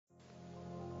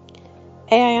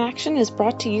AI in Action is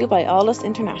brought to you by Alldus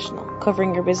International,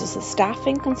 covering your business's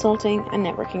staffing, consulting, and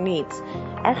networking needs.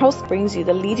 Our host brings you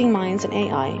the leading minds in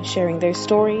AI, sharing their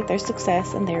story, their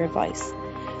success, and their advice.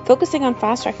 Focusing on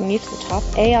fast-tracking you to the top,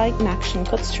 AI in Action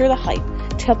cuts through the hype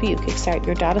to help you kickstart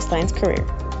your data science career.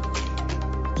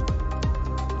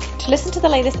 To listen to the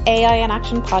latest AI in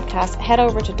Action podcast, head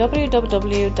over to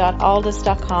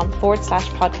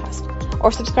www.alldus.com/podcast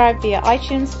or subscribe via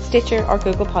iTunes, Stitcher, or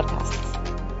Google Podcasts.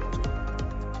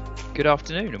 Good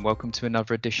afternoon and welcome to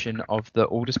another edition of the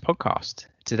Alldus podcast.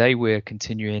 Today we're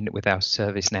continuing with our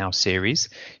ServiceNow series,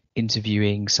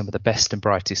 interviewing some of the best and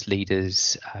brightest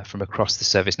leaders from across the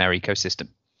ServiceNow ecosystem.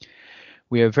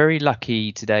 We are very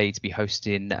lucky today to be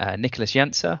hosting Nicholas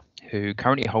Yancer, who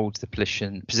currently holds the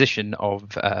position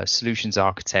of Solutions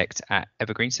Architect at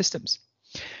Evergreen Systems.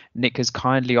 Nick has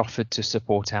kindly offered to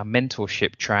support our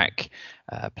mentorship track,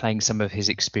 playing some of his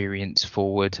experience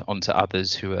forward onto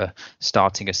others who are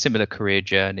starting a similar career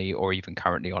journey or even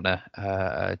currently on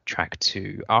a track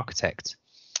to architect.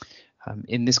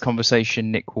 In this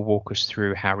conversation, Nick will walk us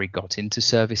through how he got into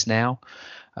ServiceNow,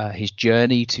 his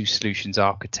journey to Solutions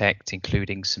Architect,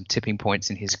 including some tipping points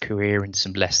in his career and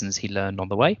some lessons he learned on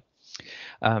the way.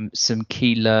 Some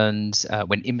key learns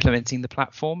when implementing the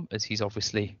platform, as he's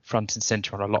obviously front and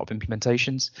center on a lot of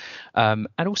implementations, and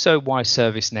also why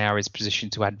ServiceNow is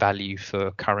positioned to add value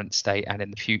for current state and in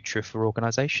the future for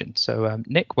organizations. So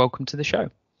Nick, welcome to the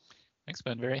show. Thanks,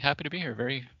 Ben. Very happy to be here.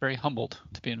 Very, very humbled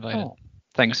to be invited. Oh,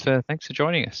 thanks for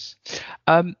joining us.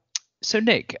 So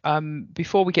Nick,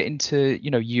 before we get into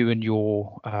you and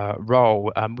your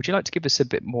role, would you like to give us a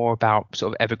bit more about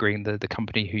sort of Evergreen, the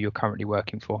company who you're currently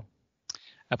working for?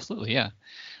 Absolutely, yeah.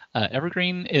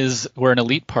 Evergreen we're an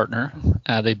elite partner.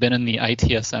 They've been in the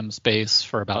ITSM space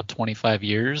for about 25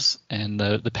 years, and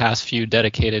the past few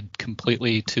dedicated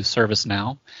completely to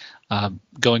ServiceNow,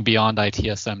 going beyond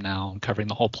ITSM now and covering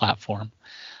the whole platform.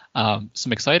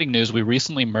 Some exciting news, we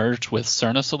recently merged with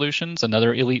Cerna Solutions,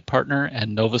 another elite partner,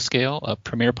 and Novascale, a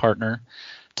premier partner,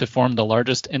 to form the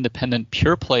largest independent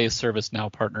pure-play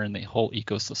ServiceNow partner in the whole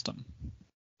ecosystem.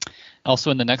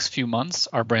 Also, in the next few months,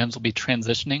 our brands will be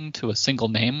transitioning to a single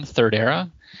name,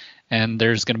 Thirdera, and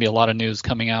there's going to be a lot of news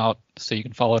coming out, so you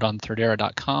can follow it on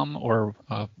thirdera.com or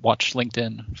watch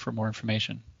LinkedIn for more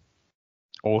information.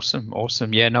 Awesome.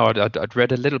 Yeah, no, I'd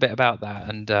read a little bit about that,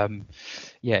 and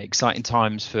yeah, exciting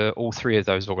times for all three of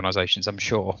those organizations, I'm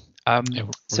sure. Yeah,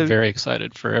 we're very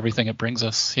excited for everything it brings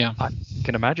us. Yeah, I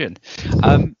can imagine.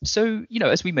 So,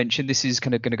 as we mentioned, this is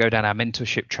kind of going to go down our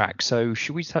mentorship track. So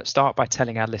should we start by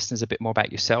telling our listeners a bit more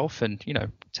about yourself and,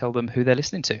 tell them who they're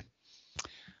listening to?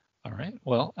 All right.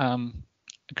 Well,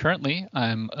 currently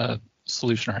I'm a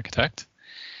solution architect.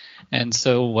 And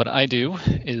so what I do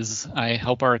is I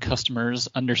help our customers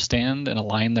understand and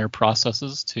align their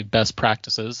processes to best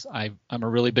practices. I'm a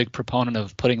really big proponent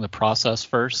of putting the process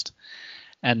first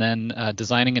and then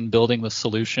designing and building the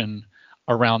solution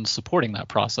around supporting that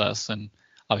process. And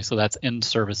obviously that's in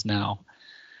ServiceNow.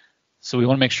 So we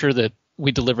want to make sure that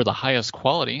we deliver the highest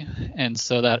quality. And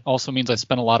so that also means I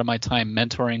spend a lot of my time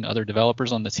mentoring other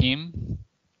developers on the team,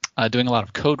 doing a lot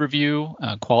of code review,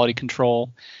 quality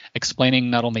control, explaining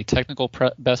not only technical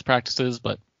best practices,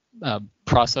 but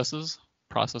process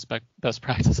best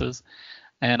practices,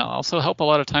 and also help a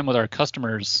lot of time with our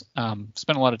customers,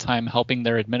 spend a lot of time helping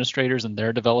their administrators and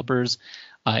their developers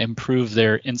improve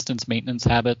their instance maintenance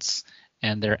habits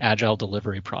and their agile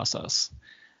delivery process.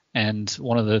 And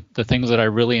one of the things that I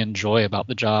really enjoy about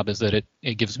the job is that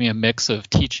it gives me a mix of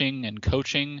teaching and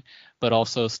coaching, but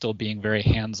also still being very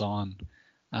hands-on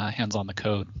the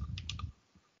code.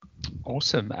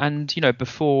 Awesome. And,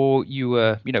 before you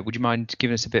were, would you mind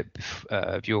giving us a bit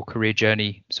of your career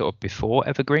journey sort of before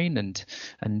Evergreen and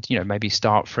maybe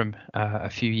start from a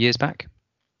few years back?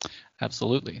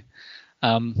 Absolutely.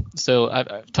 So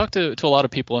I've talked to a lot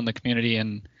of people in the community,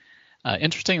 and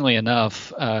interestingly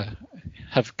enough,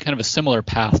 have kind of a similar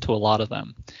path to a lot of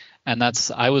them. And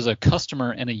I was a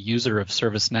customer and a user of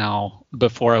ServiceNow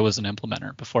before I was an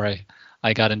implementer, before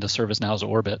I got into ServiceNow's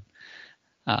orbit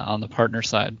on the partner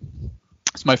side.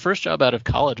 So my first job out of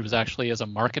college was actually as a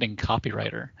marketing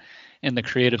copywriter in the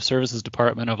creative services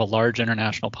department of a large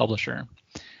international publisher.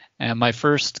 And my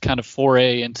first kind of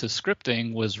foray into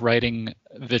scripting was writing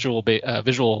Visual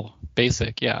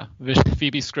Basic,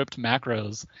 VB script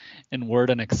macros in Word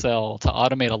and Excel to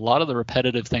automate a lot of the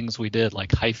repetitive things we did,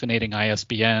 like hyphenating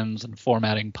ISBNs and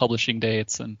formatting publishing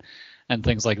dates and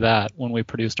things like that when we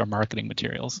produced our marketing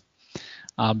materials.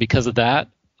 Because of that,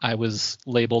 I was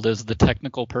labeled as the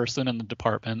technical person in the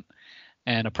department,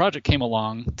 and a project came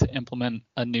along to implement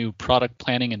a new product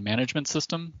planning and management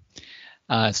system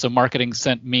So marketing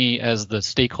sent me as the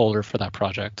stakeholder for that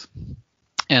project.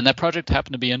 And that project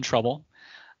happened to be in trouble.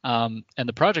 And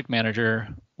the project manager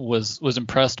was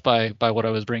impressed by what I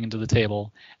was bringing to the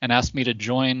table and asked me to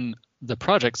join the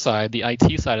project side, the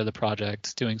IT side of the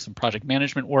project, doing some project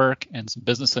management work and some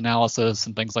business analysis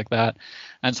and things like that.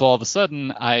 And so all of a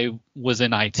sudden, I was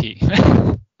in IT.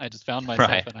 I just found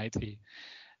myself in IT.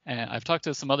 And I've talked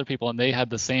to some other people, and they had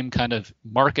the same kind of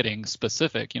marketing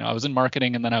specific. I was in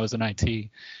marketing, and then I was in IT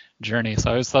journey.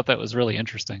 So I always thought that was really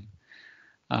interesting,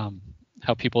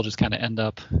 how people just kind of end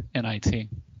up in IT.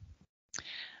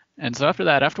 And so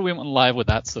after we went live with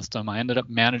that system, I ended up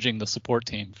managing the support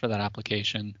team for that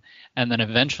application. And then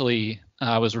eventually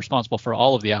I was responsible for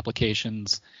all of the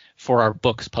applications for our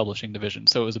books publishing division.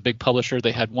 So it was a big publisher.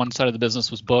 They had one side of the business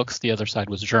was books, the other side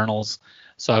was journals.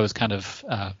 So I was kind of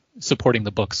supporting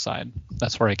the books side.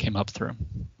 That's where I came up through.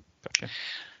 Gotcha.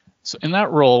 So in that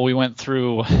role, we went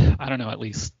through, I don't know, at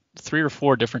least 3 or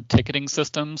 4 different ticketing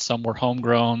systems. Some were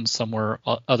homegrown, some were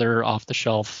other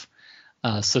off-the-shelf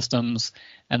systems.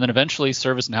 And then eventually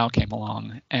ServiceNow came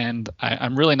along. And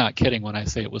I'm really not kidding when I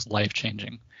say it was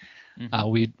life-changing.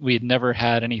 Mm-hmm. We had never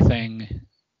had anything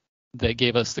that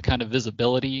gave us the kind of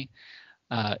visibility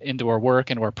into our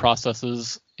work, into our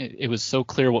processes. It was so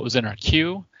clear what was in our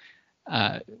queue.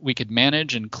 We could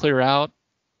manage and clear out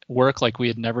work like we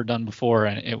had never done before.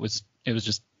 And it was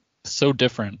just so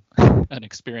different an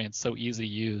experience, so easy to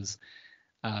use,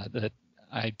 that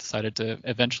I decided to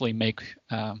eventually make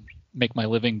my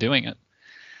living doing it.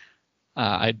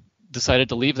 I decided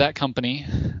to leave that company.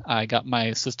 I got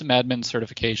my system admin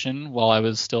certification while I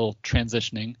was still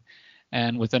transitioning.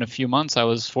 And within a few months, I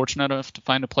was fortunate enough to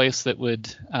find a place that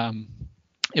would,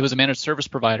 it was a managed service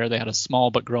provider. They had a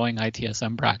small but growing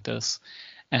ITSM practice.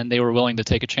 And they were willing to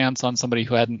take a chance on somebody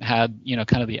who hadn't had,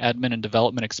 kind of the admin and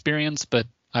development experience, but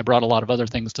I brought a lot of other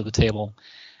things to the table.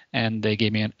 And they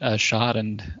gave me a shot.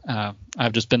 And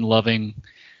I've just been loving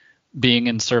being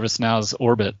in ServiceNow's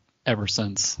orbit ever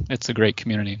since. It's a great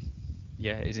community.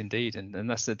 Yeah, it is indeed, and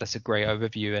that's a great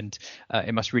overview, and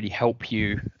it must really help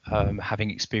you,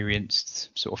 having experienced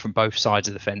sort of from both sides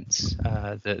of the fence,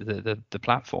 the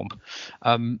platform.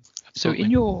 So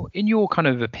in your kind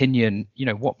of opinion,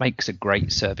 what makes a great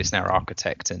ServiceNow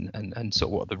architect, and sort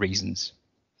of what are the reasons?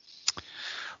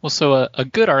 Well, so a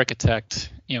good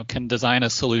architect, can design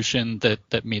a solution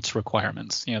that meets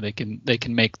requirements. They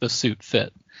can make the suit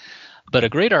fit. But a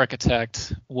great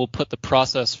architect will put the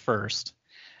process first,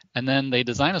 and then they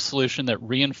design a solution that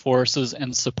reinforces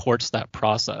and supports that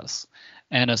process,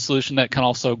 and a solution that can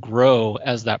also grow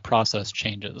as that process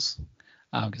changes.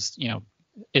 Because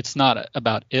it's not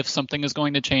about if something is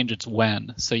going to change, it's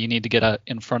when. So you need to get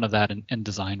in front of that and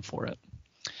design for it.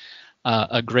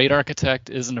 A great architect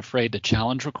isn't afraid to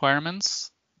challenge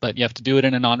requirements, but you have to do it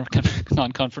in a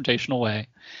non-confrontational way,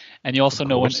 and you also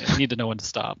need to know when to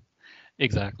stop.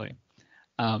 Exactly.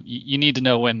 You need to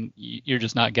know when you're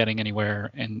just not getting anywhere,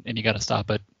 and you got to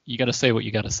stop it. You got to say what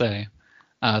you got to say,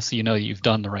 so you've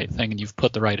done the right thing and you've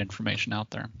put the right information out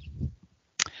there.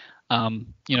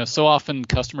 So often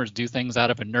customers do things out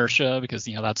of inertia because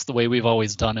that's the way we've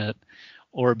always done it,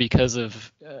 or because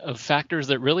of factors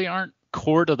that really aren't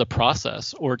core to the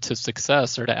process or to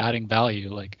success or to adding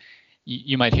value. Like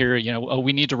you might hear,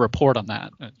 we need to report on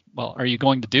that. Well, are you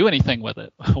going to do anything with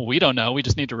it? We don't know. We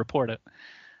just need to report it.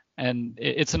 And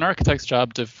it's an architect's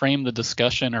job to frame the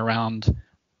discussion around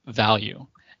value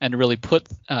and to really put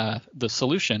the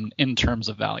solution in terms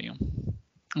of value.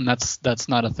 And that's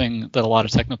not a thing that a lot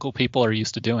of technical people are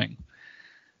used to doing.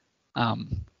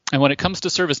 And when it comes to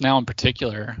ServiceNow in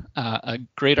particular, a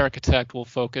great architect will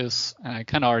focus, and I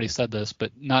kind of already said this,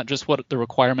 but not just what the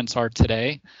requirements are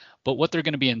today, but what they're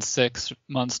going to be in 6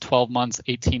 months, 12 months,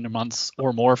 18 months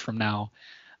or more from now.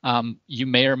 You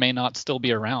may or may not still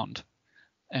be around.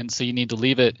 And so you need to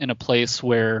leave it in a place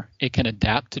where it can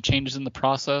adapt to changes in the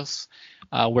process,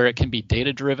 where it can be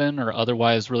data-driven or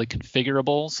otherwise really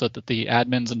configurable so that the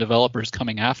admins and developers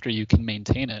coming after you can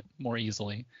maintain it more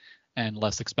easily and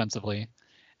less expensively.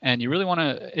 And you really want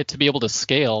it to be able to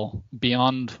scale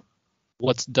beyond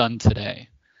what's done today.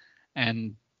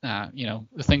 And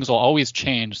things will always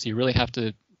change, so you really have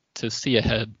to see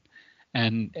ahead.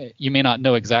 And you may not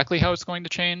know exactly how it's going to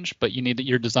change, but you need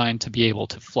your design to be able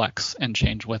to flex and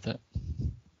change with it.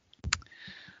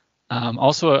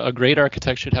 Also, a great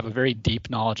architect should have a very deep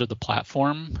knowledge of the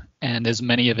platform and as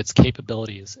many of its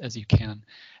capabilities as you can.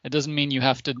 It doesn't mean you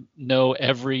have to know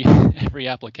every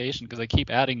application, because they keep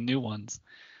adding new ones.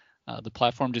 The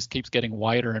platform just keeps getting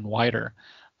wider and wider.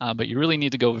 But you really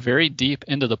need to go very deep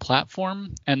into the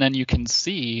platform, and then you can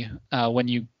see when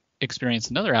you experience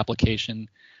another application,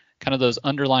 kind of those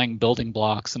underlying building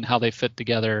blocks and how they fit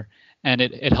together, and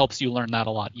it helps you learn that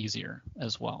a lot easier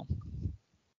as well.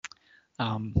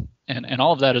 And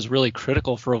all of that is really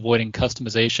critical for avoiding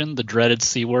customization, the dreaded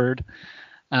C word,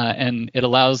 and it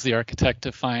allows the architect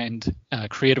to find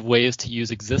creative ways to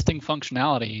use existing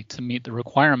functionality to meet the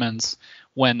requirements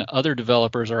when other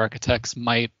developers or architects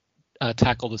might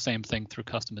tackle the same thing through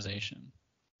customization.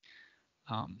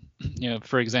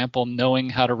 For example, knowing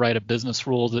how to write a business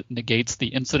rule that negates the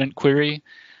incident query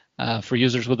for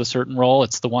users with a certain role.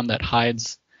 It's the one that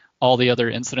hides all the other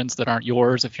incidents that aren't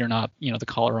yours if you're not, the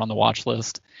caller on the watch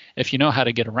list. If you know how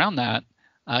to get around that,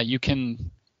 you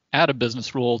can add a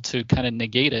business rule to kind of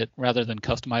negate it rather than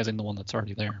customizing the one that's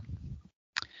already there.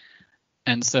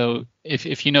 And so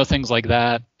if you know things like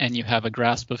that and you have a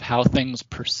grasp of how things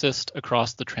persist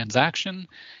across the transaction,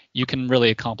 you can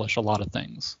really accomplish a lot of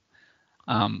things.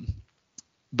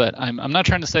 But I'm not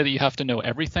trying to say that you have to know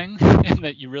everything and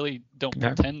that you really don't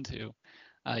pretend to.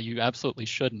 You absolutely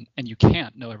shouldn't, and you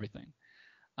can't know everything.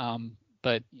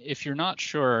 But if you're not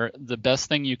sure, the best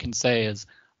thing you can say is,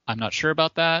 I'm not sure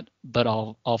about that, but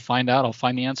I'll find out. I'll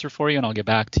find the answer for you, and I'll get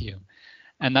back to you.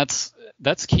 And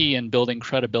that's key in building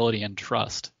credibility and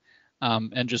trust.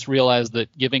 And just realize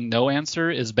that giving no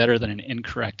answer is better than an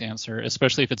incorrect answer,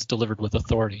 especially if it's delivered with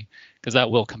authority, because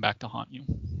that will come back to haunt you.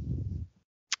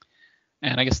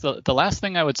 And I guess the last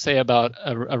thing I would say about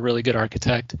a really good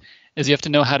architect is you have to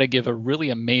know how to give a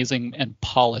really amazing and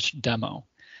polished demo.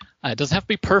 It doesn't have to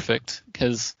be perfect,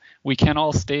 because we can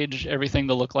all stage everything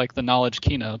to look like the knowledge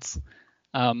keynotes.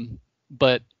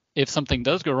 But if something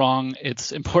does go wrong,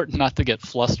 it's important not to get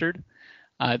flustered.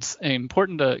 It's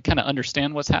important to kind of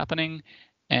understand what's happening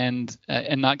and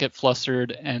not get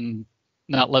flustered and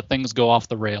not let things go off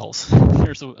the rails.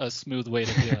 There's a smooth way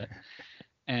to do it.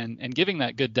 And giving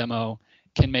that good demo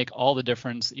can make all the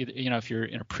difference. Either, if you're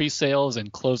in a pre-sales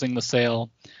and closing the sale,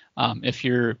 if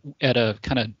you're at a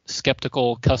kind of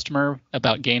skeptical customer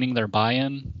about gaining their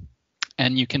buy-in,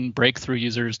 and you can break through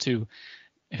users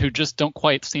who just don't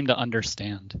quite seem to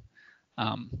understand.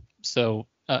 So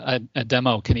a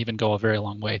demo can even go a very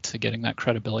long way to getting that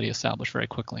credibility established very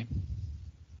quickly.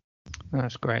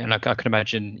 That's great. And I can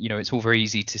imagine, it's all very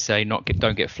easy to say don't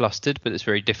get flustered, but it's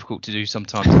very difficult to do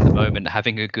sometimes at the moment.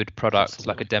 Having a good product,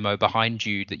 Absolutely. Like a demo behind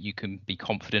you that you can be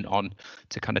confident on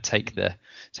to kind of take the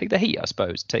heat, I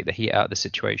suppose, take the heat out of the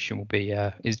situation will be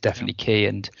is definitely key.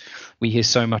 And we hear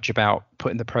so much about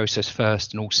putting the process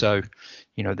first, and also,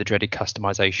 the dreaded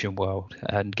customization world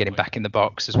and getting back in the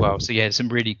box as well. So some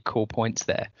really cool points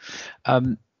there.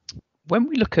 When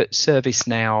we look at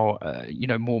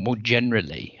ServiceNow, more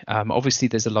generally, obviously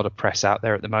there's a lot of press out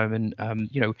there at the moment.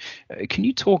 Can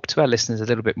you talk to our listeners a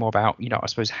little bit more about, I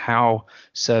suppose, how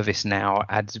ServiceNow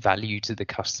adds value to the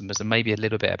customers, and maybe a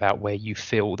little bit about where you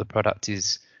feel the product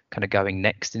is kind of going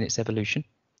next in its evolution?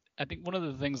 I think one of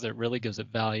the things that really gives it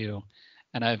value,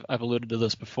 and I've alluded to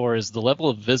this before, is the level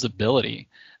of visibility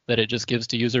that it just gives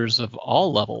to users of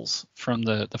all levels, from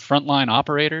the frontline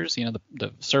operators,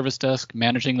 the service desk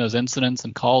managing those incidents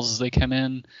and calls as they come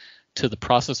in, to the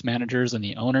process managers and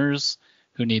the owners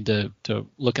who need to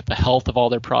look at the health of all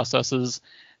their processes,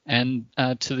 and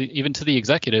even to the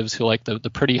executives who like the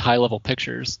pretty high level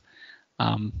pictures.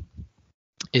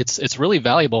 It's really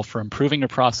valuable for improving your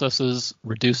processes,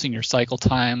 reducing your cycle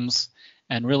times,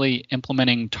 and really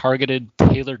implementing targeted,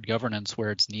 tailored governance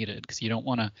where it's needed, because you don't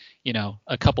want to,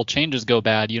 a couple changes go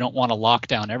bad, you don't want to lock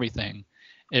down everything.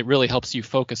 It really helps you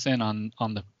focus in on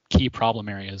the key problem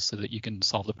areas so that you can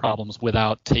solve the problems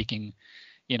without taking,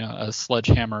 a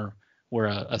sledgehammer where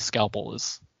a scalpel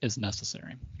is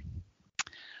necessary.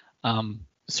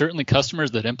 Certainly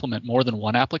customers that implement more than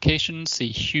one application see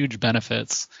huge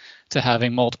benefits to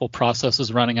having multiple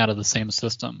processes running out of the same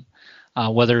system.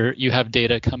 Whether you have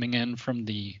data coming in from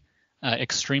the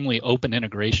extremely open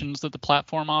integrations that the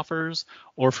platform offers,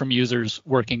 or from users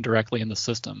working directly in the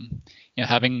system.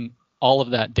 Having all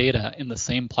of that data in the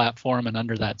same platform and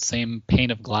under that same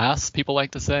pane of glass, people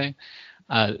like to say,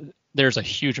 there's a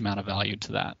huge amount of value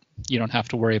to that. You don't have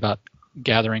to worry about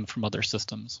gathering from other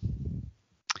systems.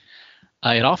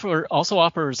 It also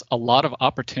offers a lot of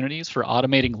opportunities for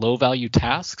automating low-value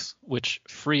tasks, which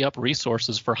free up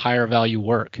resources for higher-value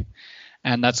work.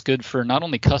 And that's good for not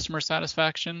only customer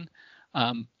satisfaction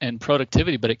and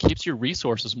productivity, but it keeps your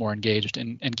resources more engaged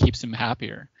and keeps them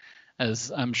happier.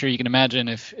 As I'm sure you can imagine,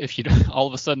 if you all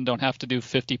of a sudden don't have to do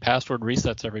 50 password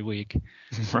resets every week,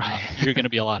 right, you're going to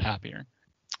be a lot happier.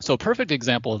 So a perfect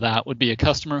example of that would be a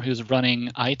customer who's running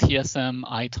ITSM,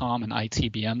 ITOM, and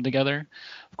ITBM together.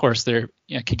 Of course, there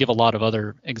could give a lot of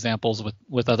other examples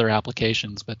with other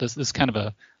applications, but this is kind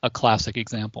of a classic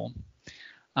example.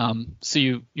 So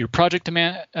your project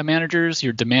managers,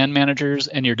 your demand managers,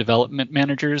 and your development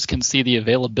managers can see the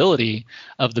availability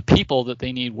of the people that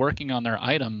they need working on their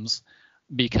items,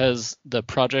 because the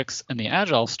projects and the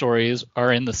agile stories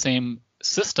are in the same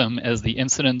system as the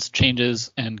incidents,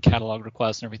 changes, and catalog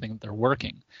requests and everything that they're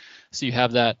working. So you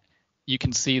have that, you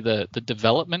can see the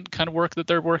development kind of work that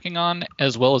they're working on,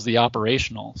 as well as the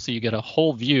operational. So you get a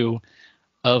whole view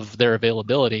of their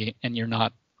availability, and you're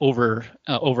not over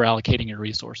allocating your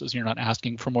resources. You're not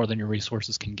asking for more than your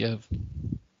resources can give.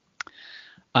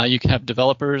 You can have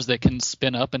developers that can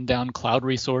spin up and down cloud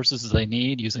resources as they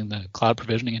need using the cloud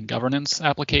provisioning and governance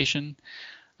application.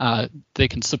 They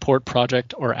can support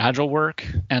project or agile work,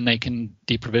 and they can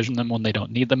deprovision them when they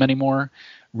don't need them anymore.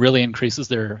 Really increases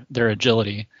their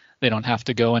agility. They don't have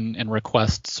to go and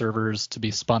request servers to be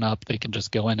spun up. They can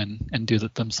just go in and do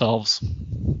that themselves.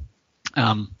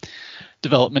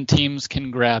 Development teams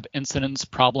can grab incidents,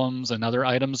 problems, and other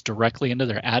items directly into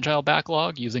their Agile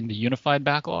backlog using the unified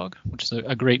backlog, which is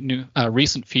a great new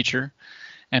recent feature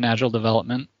in Agile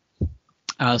development.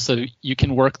 So you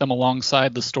can work them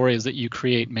alongside the stories that you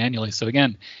create manually. So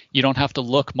again, you don't have to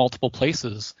look multiple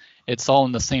places. It's all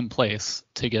in the same place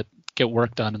to get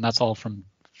work done, and that's all from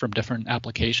different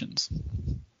applications.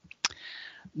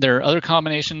 There are other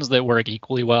combinations that work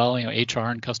equally well, HR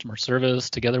and customer service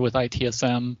together with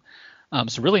ITSM.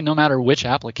 So really, no matter which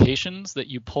applications that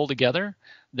you pull together,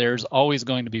 there's always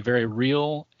going to be very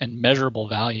real and measurable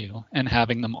value in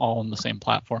having them all in the same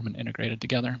platform and integrated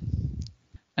together.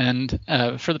 And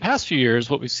for the past few years,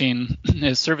 what we've seen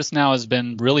is ServiceNow has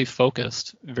been really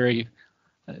focused,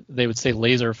 they would say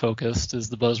laser focused is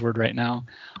the buzzword right now,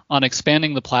 on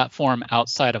expanding the platform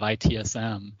outside of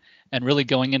ITSM and really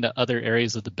going into other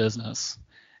areas of the business.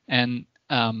 And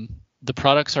the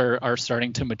products are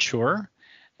starting to mature,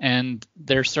 and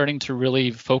they're starting to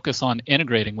really focus on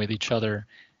integrating with each other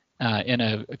in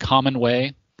a common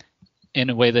way, in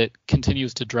a way that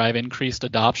continues to drive increased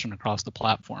adoption across the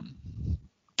platform.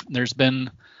 There's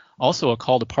been also a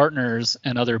call to partners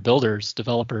and other builders,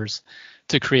 developers,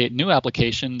 to create new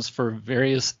applications for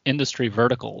various industry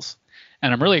verticals.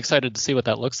 And I'm really excited to see what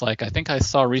that looks like. I think I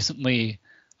saw recently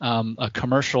a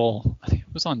commercial, I think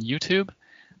it was on YouTube,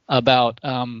 about,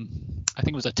 I think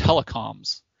it was a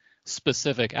telecoms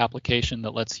specific application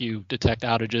that lets you detect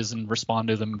outages and respond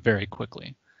to them very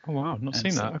quickly. Oh, wow. I've not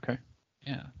seen that. Okay.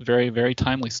 Yeah, very, very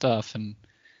timely stuff. And,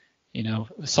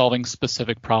 solving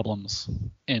specific problems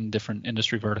in different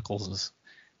industry verticals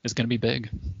is going to be big.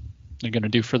 They're going to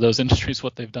do for those industries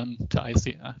what they've done to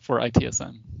for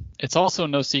ITSM. It's also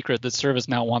no secret that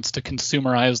ServiceNow wants to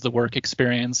consumerize the work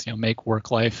experience, make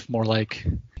work life more like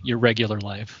your regular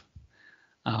life.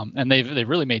 And they've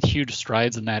really made huge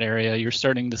strides in that area. You're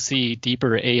starting to see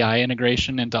deeper AI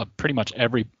integration into pretty much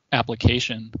every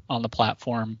application on the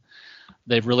platform.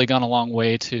 They've really gone a long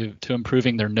way to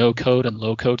improving their no-code and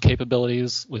low-code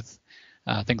capabilities with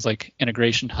things like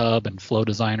Integration Hub and Flow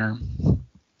Designer.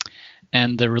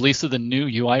 And the release of the new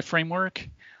UI framework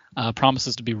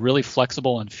promises to be really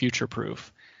flexible and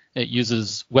future-proof. It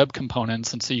uses web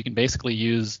components, and so you can basically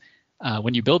use,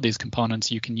 when you build these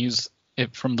components, you can use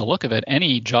it, from the look of it,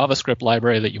 any JavaScript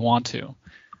library that you want to,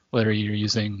 whether you're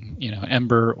using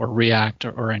Ember or React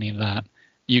or any of that,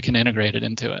 you can integrate it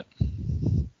into it.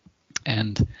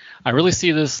 And I really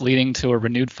see this leading to a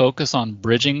renewed focus on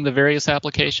bridging the various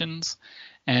applications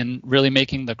and really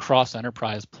making the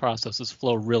cross-enterprise processes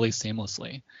flow really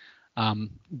seamlessly.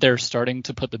 They're starting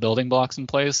to put the building blocks in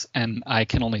place, and I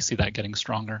can only see that getting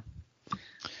stronger.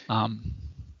 What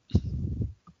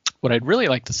I'd really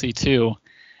like to see, too,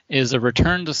 is a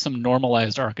return to some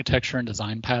normalized architecture and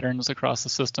design patterns across the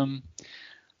system,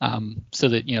 so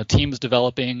that teams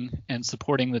developing and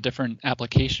supporting the different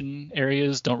application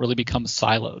areas don't really become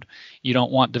siloed. You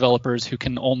don't want developers who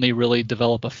can only really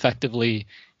develop effectively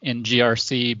in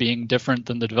GRC being different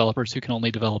than the developers who can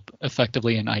only develop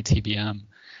effectively in ITBM.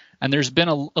 And there's been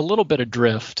a little bit of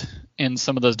drift in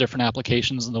some of those different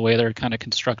applications and the way they're kind of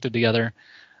constructed together.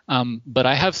 But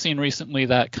I have seen recently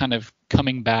that kind of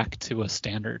coming back to a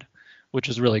standard, which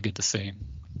is really good to see.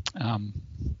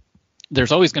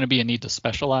 There's always going to be a need to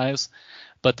specialize,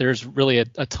 but there's really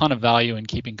a ton of value in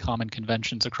keeping common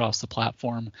conventions across the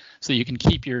platform so you can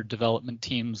keep your development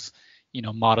teams,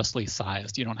 modestly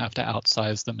sized. You don't have to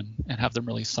outsize them and have them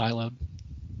really siloed.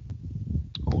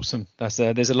 Awesome.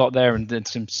 There's a lot there and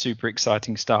some super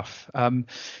exciting stuff.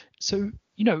 So,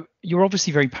 you're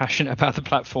obviously very passionate about the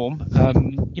platform.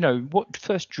 What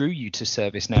first drew you to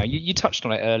ServiceNow? You touched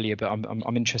on it earlier, but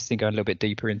I'm interested in going a little bit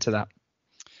deeper into that.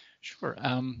 Sure.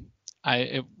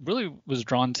 I really was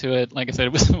drawn to it. Like I said,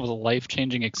 it was a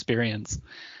life-changing experience.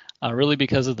 really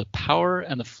because of the power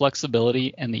and the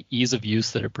flexibility and the ease of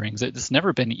use that it brings. It's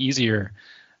never been easier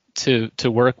to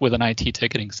work with an IT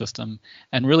ticketing system,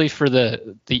 and really for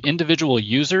the individual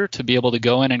user to be able to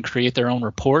go in and create their own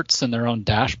reports and their own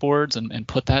dashboards and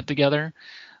put that together.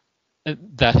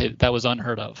 That was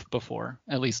unheard of before.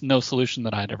 At least no solution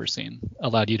that I'd ever seen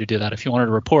allowed you to do that. If you wanted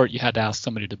a report, you had to ask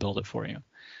somebody to build it for you.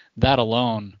 That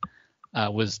alone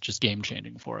was just game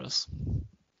changing for us.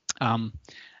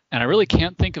 And I really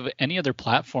can't think of any other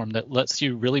platform that lets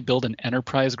you really build an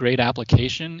enterprise grade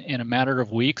application in a matter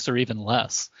of weeks or even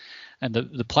less. And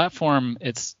the platform,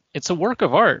 it's a work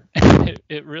of art.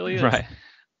 It really is. Right.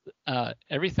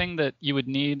 Everything that you would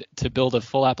need to build a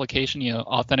full application,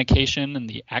 authentication and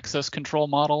the access control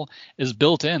model is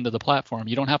built into the platform.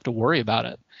 You don't have to worry about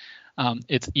it.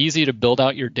 It's easy to build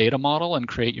out your data model and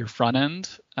create your front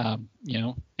end.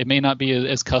 It may not be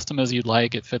as custom as you'd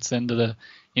like. It fits into the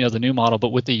new model,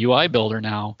 but with the UI builder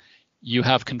now, you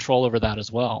have control over that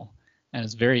as well, and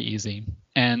it's very easy.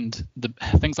 And the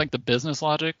things like the business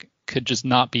logic could just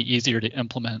not be easier to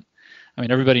implement. I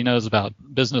mean, everybody knows about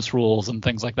business rules and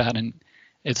things like that, and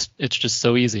it's just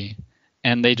so easy.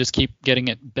 And they just keep getting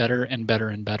it better and better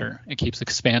and better. It keeps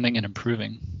expanding and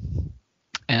improving.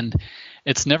 And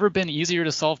it's never been easier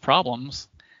to solve problems.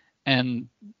 And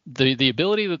the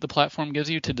ability that the platform gives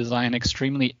you to design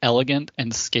extremely elegant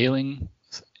and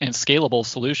scalable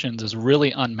solutions is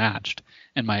really unmatched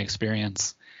in my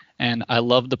experience. And I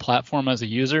loved the platform as a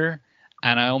user,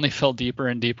 and I only fell deeper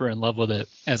and deeper in love with it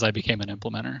as I became an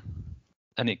implementer.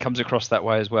 And it comes across that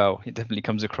way as well. It definitely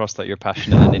comes across that you're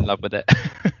passionate and in love with it,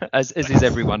 as is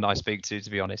everyone I speak to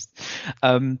be honest.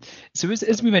 So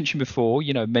as we mentioned before,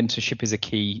 mentorship is a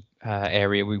key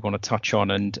area we want to touch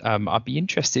on. And I'd be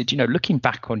interested, looking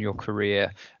back on your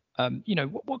career,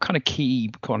 what kind of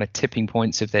key tipping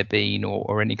points have there been,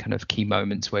 or any kind of key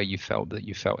moments where you felt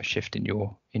a shift in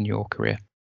your career?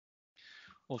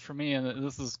 Well, for me, and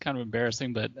this is kind of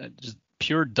embarrassing, but just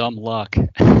pure dumb luck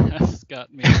has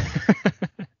got me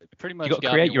pretty much. You got to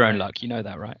create your own luck, you know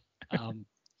that, right?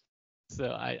 So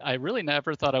I really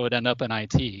never thought I would end up in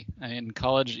IT. In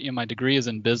college, my degree is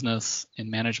in business, in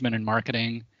management and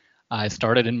marketing. I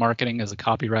started in marketing as a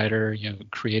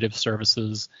copywriter, creative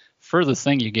services, furthest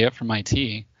thing you get from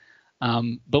IT.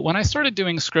 But when I started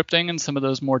doing scripting and some of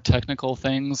those more technical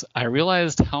things, I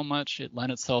realized how much it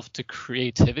lent itself to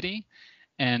creativity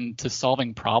and to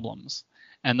solving problems.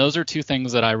 And those are two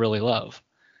things that I really love.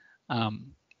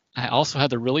 I also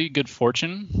had the really good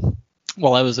fortune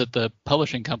while I was at the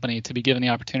publishing company to be given the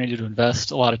opportunity to invest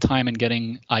a lot of time in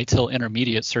getting ITIL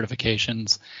intermediate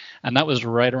certifications. And that was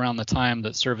right around the time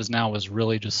that ServiceNow was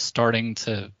really just starting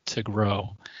to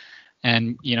grow.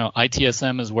 And,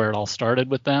 ITSM is where it all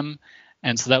started with them.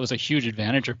 And so that was a huge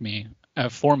advantage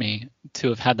for me to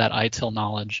have had that ITIL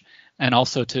knowledge, and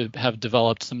also to have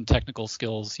developed some technical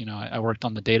skills. I worked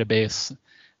on the database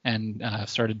and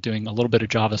started doing a little bit of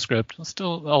JavaScript,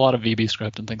 still a lot of VB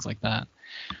script and things like that.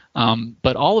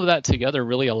 But all of that together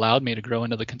really allowed me to grow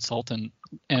into the consultant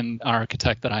and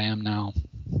architect that I am now.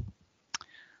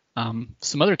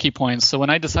 Some other key points. So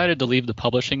when I decided to leave the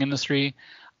publishing industry,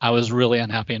 I was really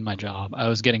unhappy in my job. I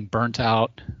was getting burnt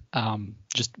out,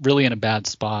 just really in a bad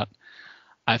spot.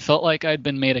 I felt like I'd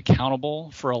been made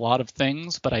accountable for a lot of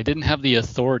things, but I didn't have the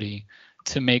authority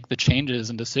to make the changes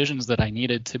and decisions that I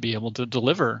needed to be able to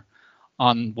deliver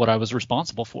on what I was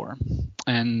responsible for.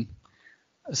 And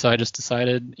so I just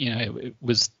decided, it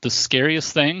was the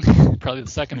scariest thing, probably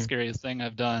the second scariest thing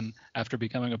I've done after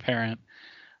becoming a parent.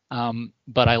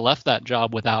 But I left that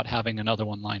job without having another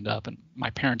one lined up. And my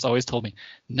parents always told me,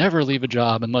 never leave a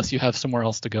job unless you have somewhere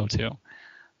else to go to.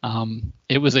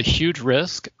 It was a huge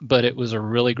risk, but it was a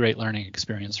really great learning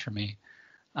experience for me.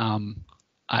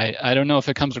 I don't know if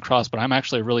it comes across, but I'm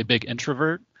actually a really big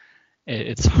introvert.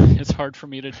 It's hard for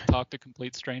me to talk to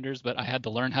complete strangers, but I had to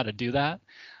learn how to do that.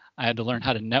 I had to learn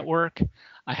how to network.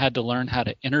 I had to learn how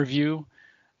to interview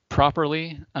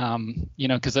properly,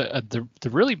 because the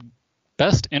really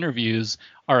best interviews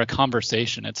are a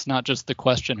conversation. It's not just the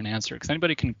question and answer, because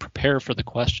anybody can prepare for the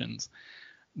questions.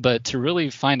 But to really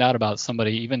find out about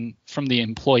somebody, even from the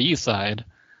employee side,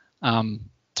 to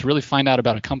really find out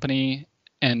about a company,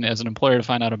 and as an employer to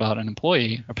find out about an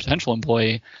employee, a potential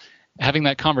employee, having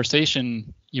that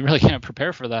conversation, you really can't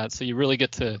prepare for that. So you really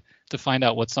get to find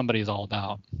out what somebody's all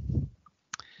about.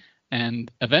 And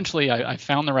eventually I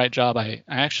found the right job. I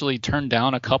actually turned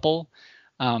down a couple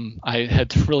I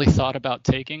had really thought about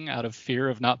taking out of fear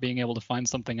of not being able to find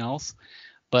something else.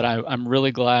 But I'm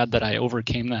really glad that I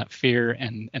overcame that fear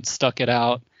and stuck it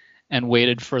out and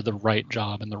waited for the right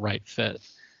job and the right fit.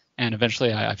 And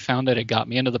eventually I found it. It got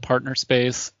me into the partner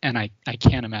space, and I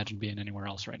can't imagine being anywhere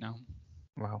else right now.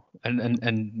 Wow.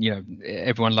 And you know,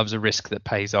 everyone loves a risk that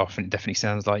pays off, and it definitely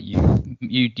sounds like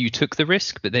you took the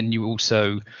risk, but then you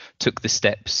also took the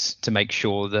steps to make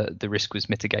sure that the risk was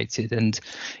mitigated. And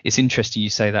it's interesting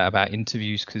you say that about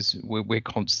interviews, because we're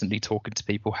constantly talking to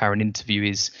people how an interview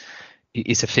is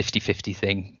a 50-50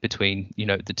 thing between, you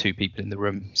know, the two people in the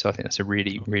room. So I think that's a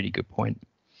really, really good point.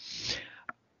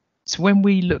 So when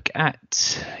we look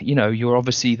at, you know, you're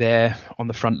obviously there on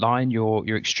the front line,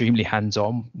 you're extremely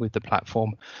hands-on with the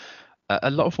platform. A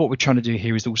lot of what we're trying to do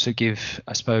here is also give,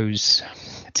 I suppose,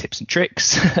 tips and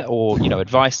tricks or, you know,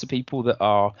 advice to people that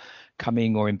are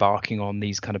coming or embarking on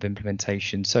these kind of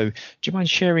implementations. So do you mind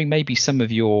sharing maybe some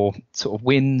of your sort of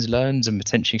wins, learns, and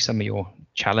potentially some of your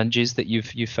challenges that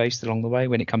you've faced along the way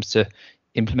when it comes to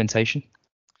implementation?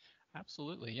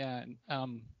 Absolutely, yeah.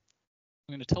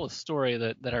 I'm going to tell a story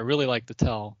that I really like to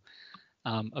tell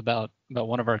about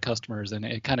one of our customers, and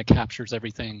it kind of captures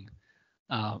everything,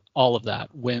 all of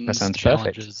that, wins,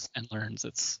 challenges, and learns.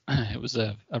 It was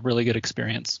a really good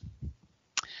experience.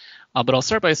 But I'll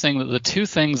start by saying that the two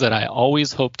things that I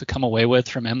always hope to come away with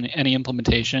from any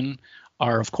implementation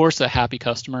are, of course, a happy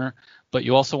customer, but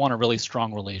you also want a really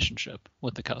strong relationship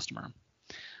with the customer.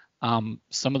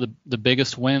 Some of the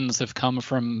biggest wins have come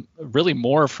from really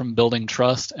more from building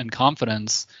trust and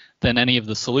confidence than any of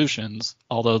the solutions,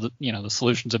 although the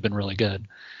solutions have been really good.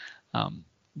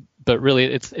 But really,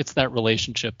 it's that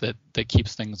relationship that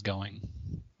keeps things going.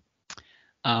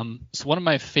 So one of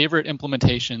my favorite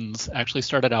implementations actually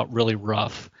started out really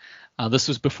rough. This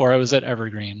was before I was at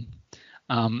Evergreen.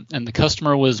 And the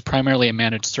customer was primarily a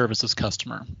managed services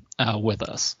customer with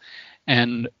us.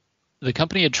 And the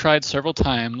company had tried several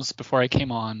times before I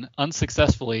came on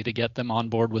unsuccessfully to get them on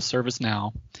board with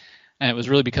ServiceNow. And it was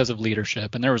really because of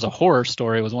leadership. And there was a horror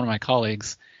story. It was one of my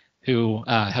colleagues who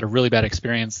had a really bad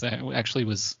experience that actually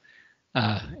was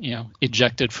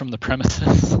ejected from the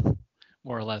premises,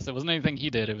 more or less. It wasn't anything he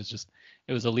did. It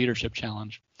was a leadership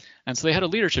challenge. And so they had a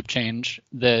leadership change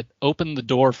that opened the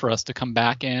door for us to come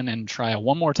back in and try it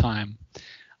one more time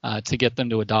to get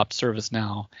them to adopt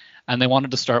ServiceNow. And they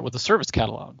wanted to start with a service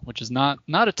catalog, which is not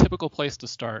a typical place to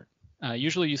start.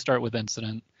 Usually you start with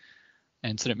incident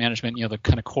management, the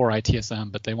kind of core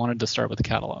ITSM, but they wanted to start with the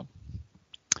catalog.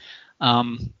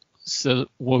 So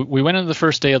we went into the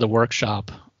first day of the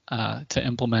workshop to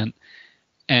implement,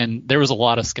 and there was a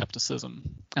lot of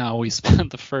skepticism. We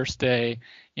spent the first day,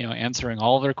 answering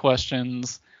all of their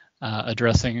questions,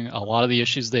 addressing a lot of the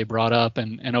issues they brought up,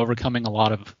 and overcoming a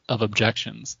lot of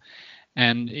objections.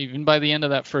 And even by the end of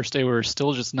that first day, we were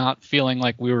still just not feeling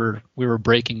like we were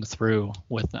breaking through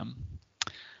with them.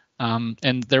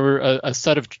 And there were a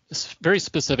set of very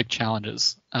specific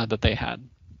challenges that they had.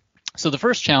 So the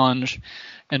first challenge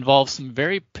involved some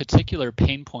very particular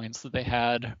pain points that they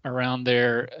had around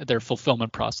their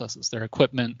fulfillment processes, their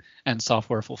equipment and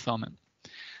software fulfillment.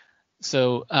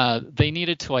 So they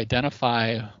needed to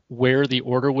identify where the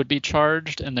order would be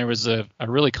charged, and there was a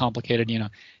really complicated,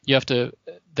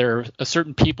 there are a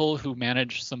certain people who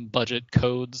manage some budget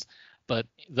codes, but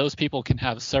those people can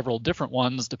have several different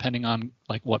ones depending on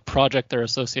like what project they're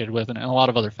associated with and a lot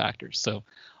of other factors. So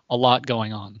a lot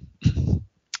going on.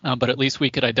 But at least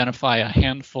we could identify a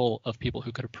handful of people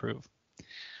who could approve.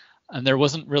 And there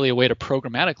wasn't really a way to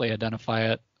programmatically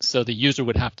identify it, so the user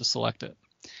would have to select it.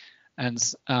 And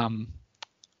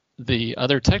the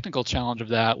other technical challenge of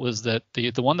that was that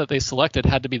the one that they selected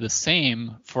had to be the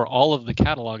same for all of the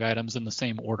catalog items in the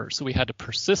same order. So we had to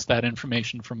persist that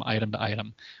information from item to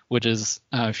item, which is,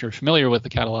 if you're familiar with the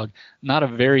catalog, not a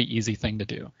very easy thing to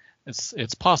do.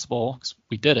 It's possible, 'cause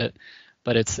we did it,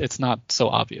 but it's not so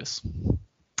obvious.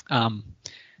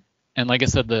 And like I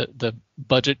said, the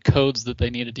budget codes that they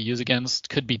needed to use against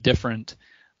could be different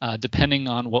depending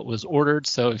on what was ordered.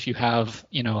 So if you have,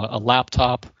 a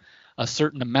laptop, a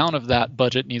certain amount of that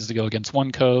budget needs to go against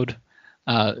one code,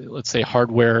 let's say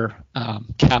hardware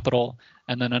capital,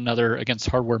 and then another against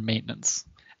hardware maintenance.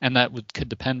 And that could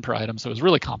depend per item. So it was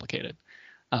really complicated,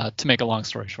 to make a long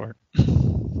story short.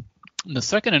 And the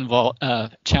second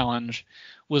challenge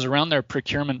was around their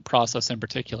procurement process in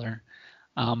particular.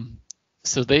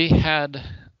 So they had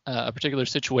a particular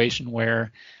situation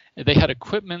where they had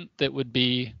equipment that would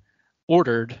be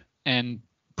ordered and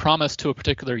promised to a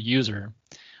particular user.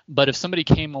 But if somebody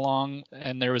came along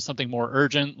and there was something more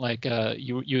urgent, like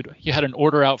you had an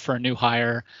order out for a new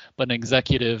hire, but an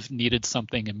executive needed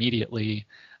something immediately,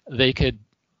 they could,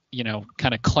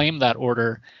 kind of claim that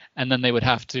order, and then they would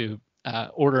have to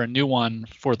order a new one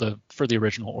for the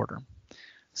original order.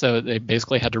 So they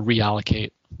basically had to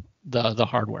reallocate the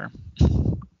hardware.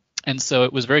 And so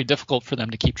it was very difficult for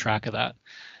them to keep track of that,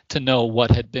 to know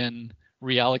what had been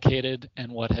reallocated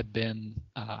and what had been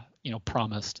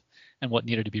promised and what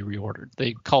needed to be reordered.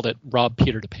 They called it rob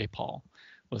Peter to pay Paul,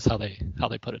 was how they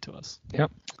put it to us.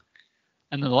 Yep.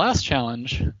 And then the last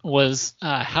challenge was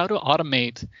how to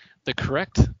automate the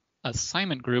correct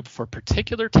assignment group for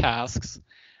particular tasks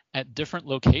at different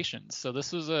locations. So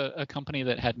this was a company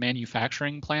that had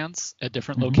manufacturing plants at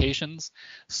different locations.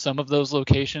 Some of those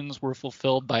locations were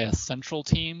fulfilled by a central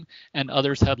team, and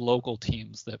others had local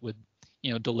teams that would,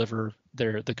 deliver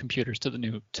the computers to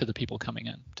the people coming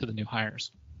in, to the new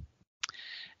hires.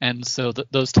 And so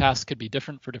those tasks could be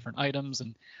different for different items,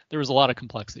 and there was a lot of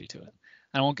complexity to it.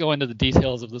 I won't go into the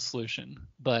details of the solution,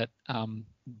 but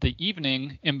the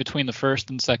evening in between the first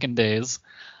and second days,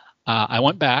 I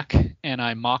went back and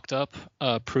I mocked up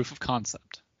a proof of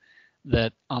concept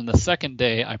that on the second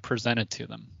day I presented to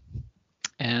them.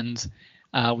 And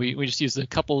we just used a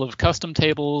couple of custom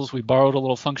tables. We borrowed a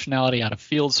little functionality out of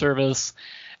field service,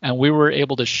 and we were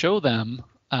able to show them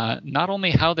not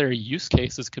only how their use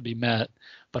cases could be met,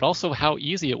 but also how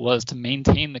easy it was to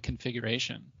maintain the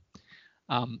configuration.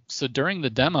 So during the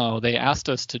demo, they asked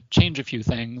us to change a few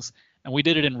things, and we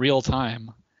did it in real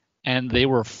time, and they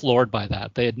were floored by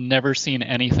that. They had never seen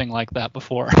anything like that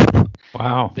before.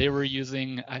 Wow. They were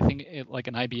using, I think, like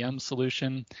an IBM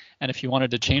solution, and if you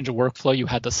wanted to change a workflow, you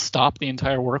had to stop the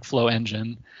entire workflow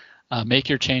engine, make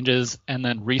your changes, and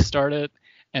then restart it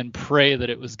and pray that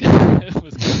it was good.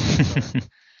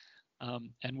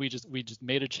 And we just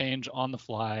made a change on the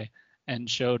fly and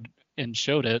showed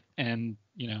it, and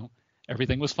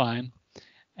everything was fine.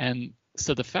 And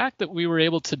so the fact that we were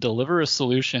able to deliver a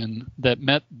solution that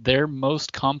met their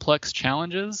most complex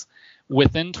challenges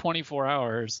within 24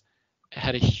 hours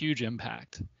had a huge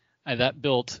impact. And that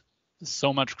built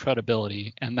so much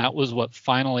credibility, and that was what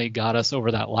finally got us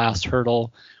over that last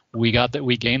hurdle. We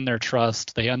gained their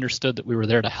trust. They understood that we were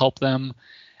there to help them,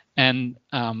 and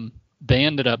they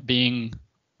ended up being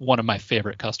one of my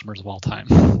favorite customers of all time.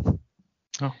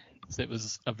 Oh. It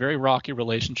was a very rocky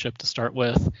relationship to start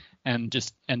with, and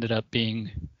just ended up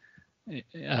being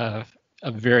a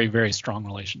very, very strong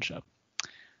relationship.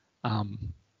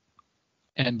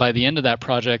 And by the end of that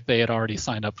project, they had already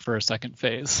signed up for a second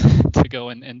phase to go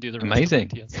and do the rest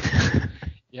amazing. of TSA.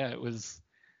 Yeah, it was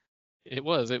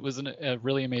a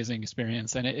really amazing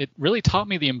experience, and it really taught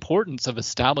me the importance of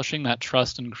establishing that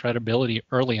trust and credibility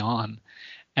early on.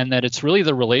 And that it's really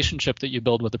the relationship that you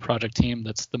build with the project team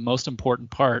that's the most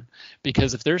important part,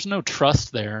 because if there's no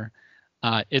trust there,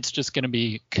 it's just going to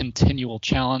be continual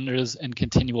challenges and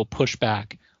continual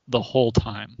pushback the whole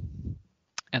time.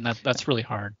 And that's really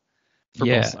hard for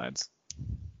both sides.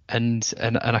 And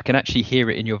I can actually hear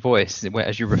it in your voice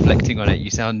as you're reflecting on it. You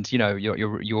sound,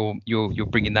 you're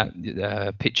bringing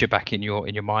that picture back in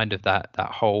your mind of that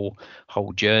whole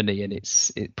journey, and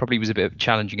it probably was a bit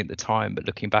challenging at the time, but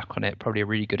looking back on it, probably a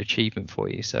really good achievement for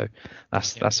you. So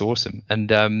that's awesome. And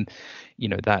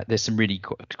that there's some really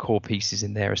core pieces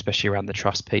in there, especially around the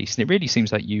trust piece, and it really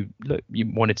seems like you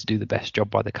wanted to do the best job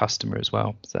by the customer as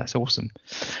well. So that's awesome.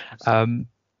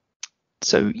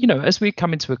 So, as we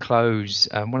come into a close,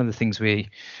 one of the things we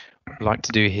like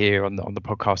to do here on the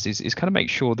podcast is kind of make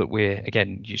sure that we're,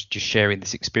 again, just sharing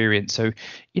this experience. So,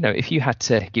 if you had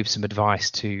to give some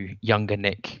advice to younger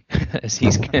Nick as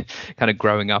he's kind of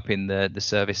growing up in the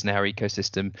ServiceNow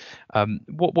ecosystem,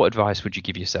 what advice would you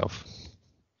give yourself?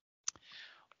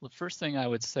 Well, the first thing I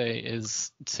would say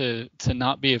is to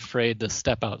not be afraid to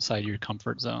step outside your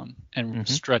comfort zone and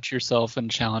stretch yourself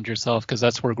and challenge yourself, because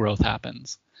that's where growth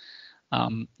happens.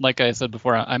 Like I said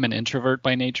before, I'm an introvert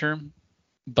by nature,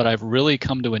 but I've really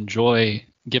come to enjoy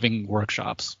giving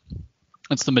workshops.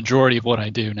 That's the majority of what I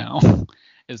do now,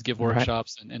 is give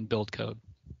workshops and build code.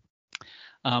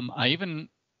 I even,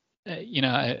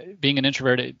 being an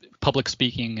introvert, public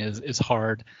speaking is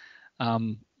hard.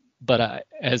 But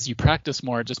as you practice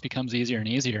more, it just becomes easier and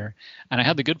easier. And I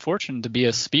had the good fortune to be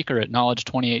a speaker at Knowledge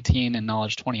 2018 and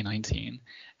Knowledge 2019.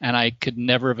 And I could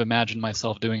never have imagined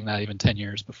myself doing that even 10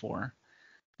 years before.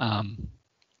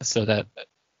 So that,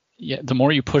 the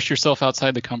more you push yourself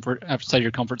outside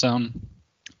your comfort zone,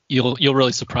 you'll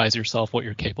really surprise yourself what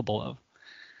you're capable of.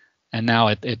 And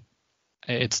now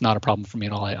it's not a problem for me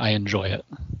at all. I enjoy it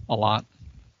a lot.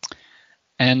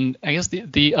 And I guess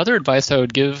the other advice I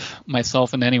would give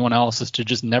myself and anyone else is to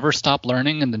just never stop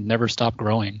learning and to never stop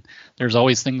growing. There's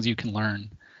always things you can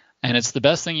learn. And it's the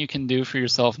best thing you can do for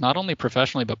yourself, not only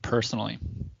professionally, but personally.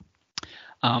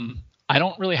 I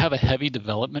don't really have a heavy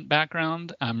development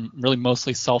background. I'm really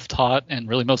mostly self-taught and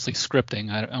really mostly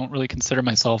scripting. I don't really consider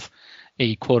myself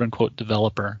a quote-unquote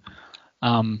developer.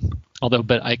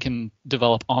 But I can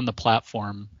develop on the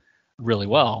platform really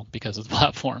well because of the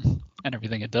platform and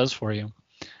everything it does for you.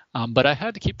 But I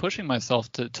had to keep pushing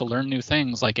myself to learn new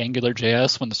things like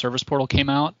AngularJS when the service portal came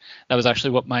out. That was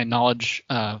actually what my knowledge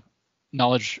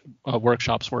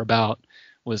workshops were about,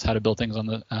 was how to build things on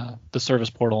the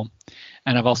service portal.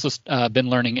 And I've also been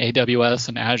learning AWS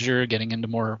and Azure, getting into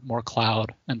more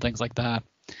cloud and things like that.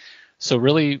 So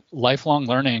really, lifelong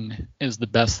learning is the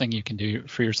best thing you can do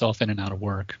for yourself in and out of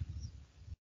work.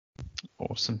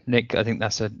 Awesome. Nick, I think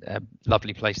that's a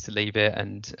lovely place to leave it.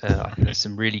 And I think there's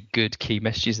some really good key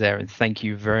messages there. And thank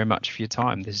you very much for your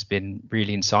time. This has been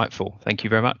really insightful. Thank you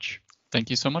very much. Thank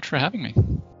you so much for having me.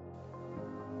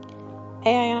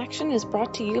 AI in Action is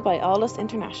brought to you by Alldus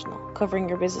International, covering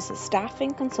your business's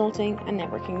staffing, consulting, and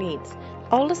networking needs.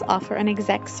 Alldus offer an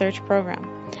exec search program.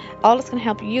 Alldus can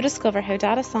help you discover how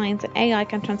data science and AI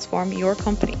can transform your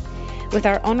company. With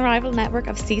our unrivaled network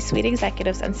of C-suite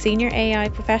executives and senior AI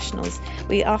professionals,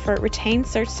 we offer retained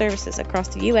search services across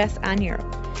the US and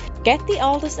Europe. Get the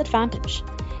Alldus advantage.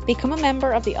 Become a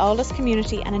member of the Alldus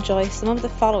community and enjoy some of the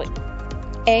following: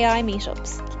 AI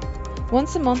meetups.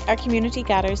 Once a month, our community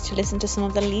gathers to listen to some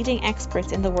of the leading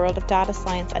experts in the world of data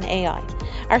science and AI.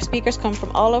 Our speakers come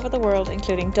from all over the world,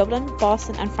 including Dublin,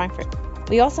 Boston, and Frankfurt.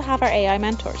 We also have our AI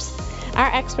mentors.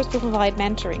 Our experts will provide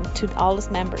mentoring to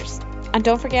Alldus members. And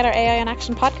don't forget our AI in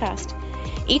Action podcast.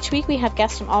 Each week we have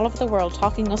guests from all over the world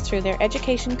talking us through their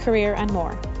education, career, and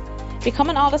more. Become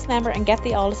an Alldus member and get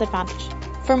the Alldus advantage.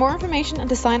 For more information and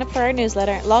to sign up for our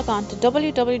newsletter, log on to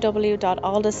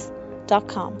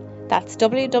www.alldus.com. That's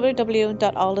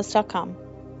www.alldus.com.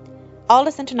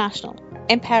 Alldus International,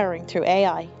 empowering through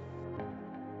AI.